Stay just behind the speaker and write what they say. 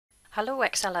Hello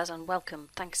Excelers and welcome.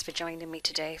 Thanks for joining me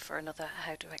today for another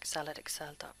How to Excel at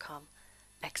Excel.com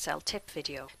Excel tip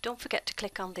video. Don't forget to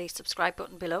click on the subscribe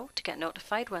button below to get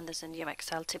notified when there's a new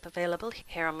Excel tip available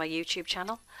here on my YouTube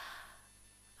channel.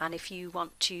 And if you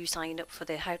want to sign up for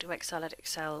the How to Excel at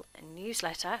Excel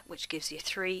newsletter, which gives you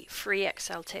 3 free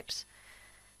Excel tips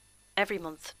every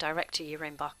month direct to your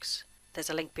inbox, there's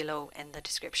a link below in the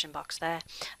description box there.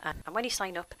 And when you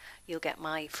sign up, you'll get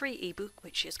my free ebook,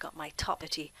 which has got my top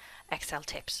 30 Excel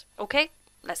tips. Okay,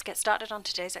 let's get started on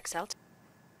today's Excel.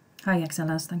 Hi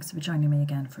Excelers, thanks for joining me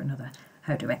again for another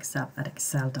How to Excel at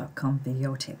Excel.com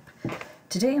video tip.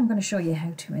 Today I'm going to show you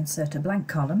how to insert a blank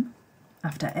column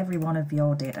after every one of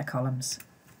your data columns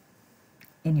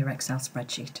in your Excel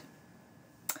spreadsheet.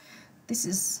 This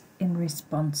is in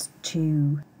response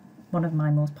to one of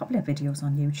my most popular videos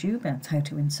on YouTube, and it's how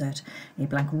to insert a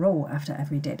blank row after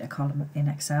every data column in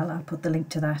Excel. I'll put the link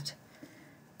to that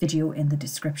video in the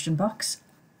description box.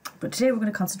 But today we're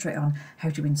going to concentrate on how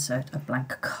to insert a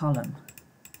blank column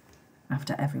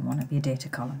after every one of your data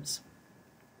columns.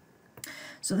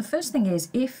 So the first thing is,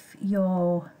 the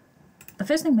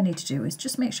first thing we need to do is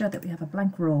just make sure that we have a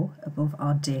blank row above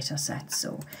our data set.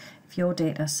 So if your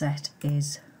data set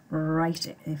is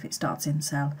right, if it starts in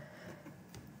cell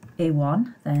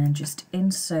A1, then just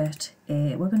insert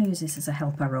we're going to use this as a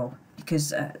helper row,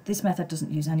 because this method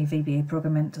doesn't use any VBA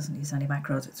programming, doesn't use any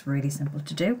macros, it's really simple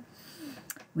to do.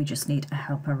 We just need a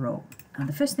helper row. And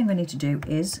the first thing we need to do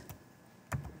is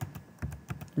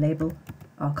label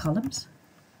our columns,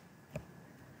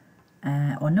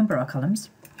 or number our columns.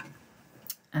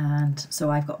 And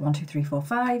so I've got 1, 2, 3, 4,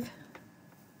 5.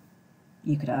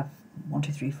 You could have 1,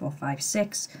 2, 3, 4, 5,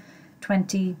 6,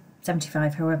 20,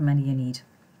 75, however many you need.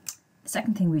 The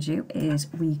second thing we do is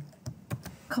we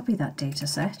copy that data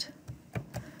set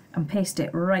and paste it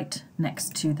right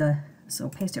next to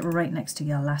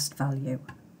your last value.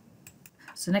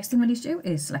 So next thing we need to do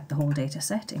is select the whole data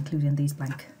set, including these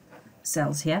blank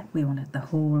cells here. We want the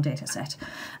whole data set,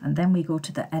 and then we go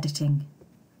to the editing.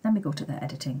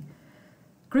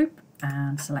 Group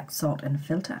and select sort and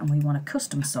filter, and we want to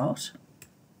custom sort.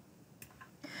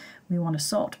 We want to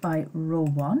sort by row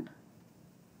 1,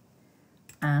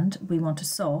 and we want to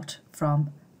sort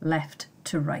from left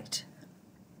to right.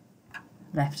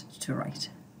 Left to right.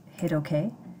 Hit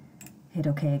OK. Hit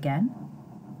OK again.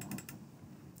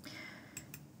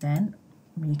 Then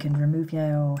you can remove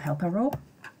your helper row,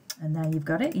 and there you've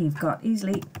got it. We've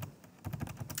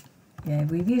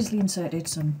easily inserted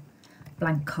some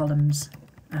blank columns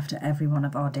after every one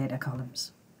of our data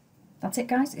columns. That's it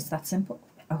guys, it's that simple.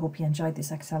 I hope you enjoyed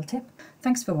this Excel tip.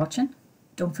 Thanks for watching.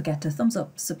 Don't forget to thumbs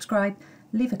up, subscribe,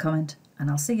 leave a comment, and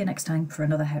I'll see you next time for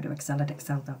another How to Excel at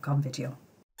Excel.com video.